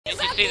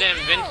you see the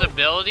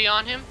invincibility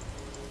on him?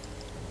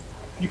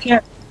 You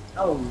can't.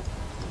 Oh.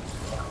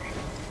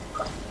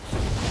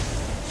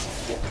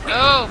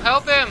 No,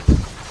 help him!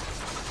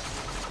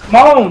 Come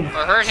on.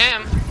 Or hurt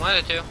him. One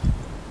of the two.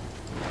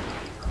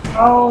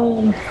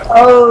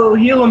 Oh,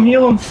 heal him,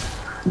 heal him.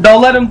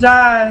 Don't let him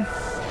die.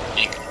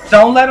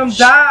 Don't let him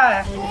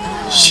die.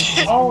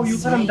 Shit. Oh, you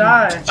let him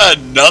die. I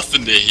had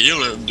nothing to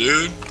heal him,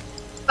 dude.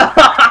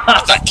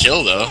 Got that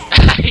kill though.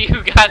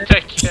 You got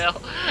the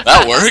kill.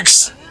 That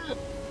works.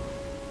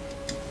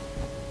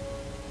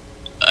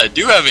 I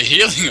do have a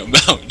healing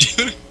amount,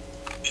 dude.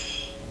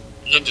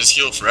 You can't just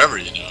heal forever,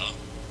 you know.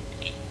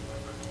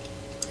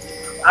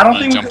 I don't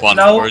think.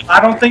 No, I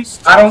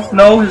don't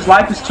know. His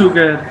life is too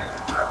good.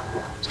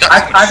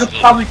 I could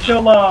probably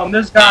kill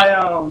this guy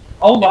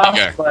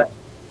Olaf, but.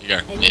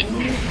 Veigar,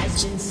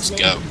 let's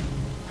go.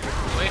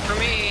 Wait for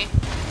me.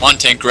 One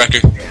tank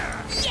wrecker.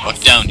 Walk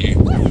down here.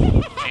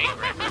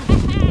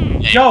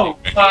 Yeah, Yo,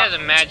 He has a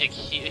magic.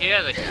 He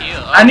has a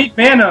heal. I need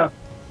mana.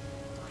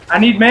 I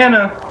need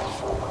mana.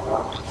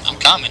 I'm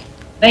coming.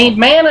 Need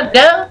mana,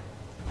 duh.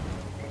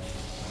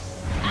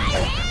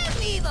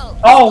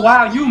 Oh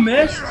wow, you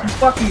missed, you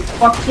fucking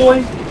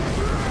fuckboy.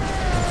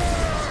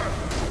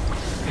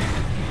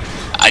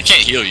 I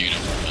can't heal you.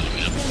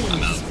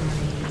 I'm out.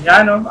 Yeah,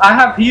 I know. I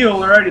have heal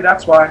already.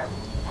 That's why.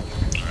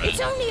 It's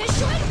only a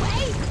short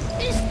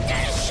way. Is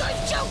that a short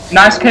joke?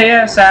 Nice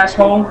KS,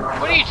 asshole.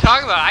 What are you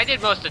talking about? I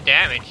did most of the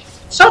damage.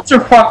 Shut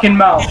your fucking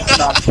mouth.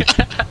 No.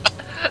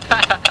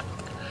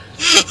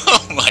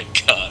 Oh my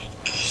god.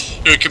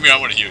 Here, come here. I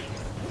want to heal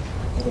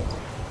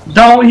you.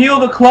 Don't heal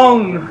the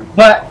clone,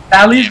 but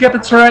at least get the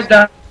turret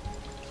down.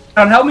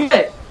 Help me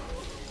hit.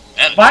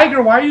 Man,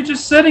 Veigar, why are you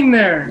just sitting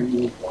there?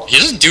 he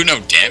doesn't do no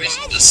damage.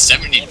 He does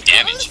 70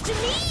 damage.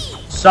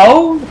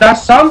 So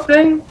that's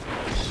something.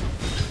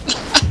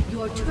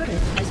 Your turret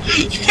has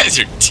been You guys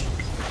are.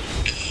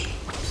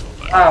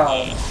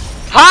 Oh.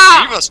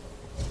 Ha! He must-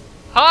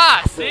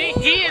 Ha! See?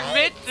 He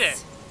admits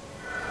it!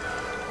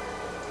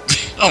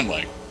 Oh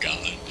my god,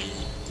 dude.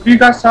 What are you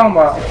guys talking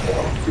about?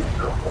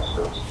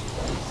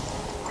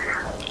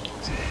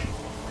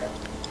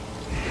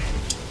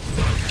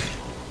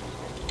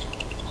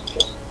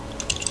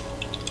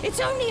 It's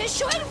only a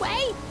short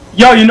way.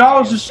 Yo, you know I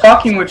was just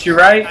fucking with you,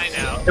 right? I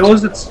know.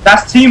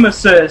 That's team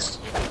assist.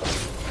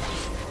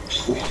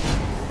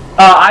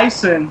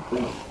 Ison.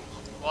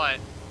 What?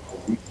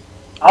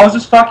 I was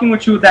just fucking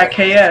with you with that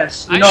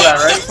KS. You know that,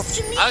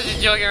 right? I was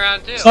just joking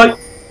around too. So,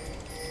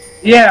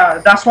 yeah,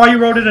 that's why you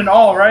wrote it in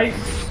all, right?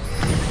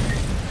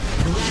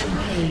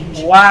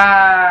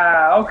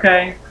 Wow.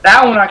 Okay,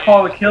 that one I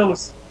call the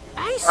kills.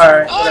 All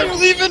right. Oh, you're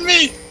leaving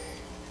me.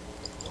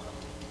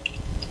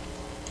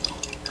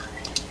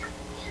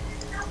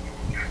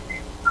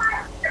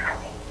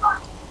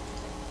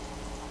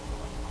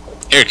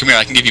 Here, come here.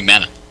 I can give you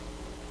mana.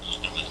 Oh,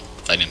 no mana.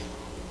 Fight him.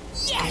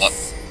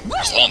 Yes.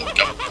 Just let him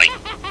go. Fight.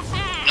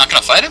 You're not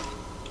gonna fight him?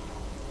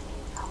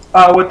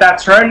 With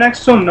that turret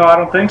next to him? No, I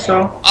don't think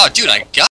so. Oh, dude, I got.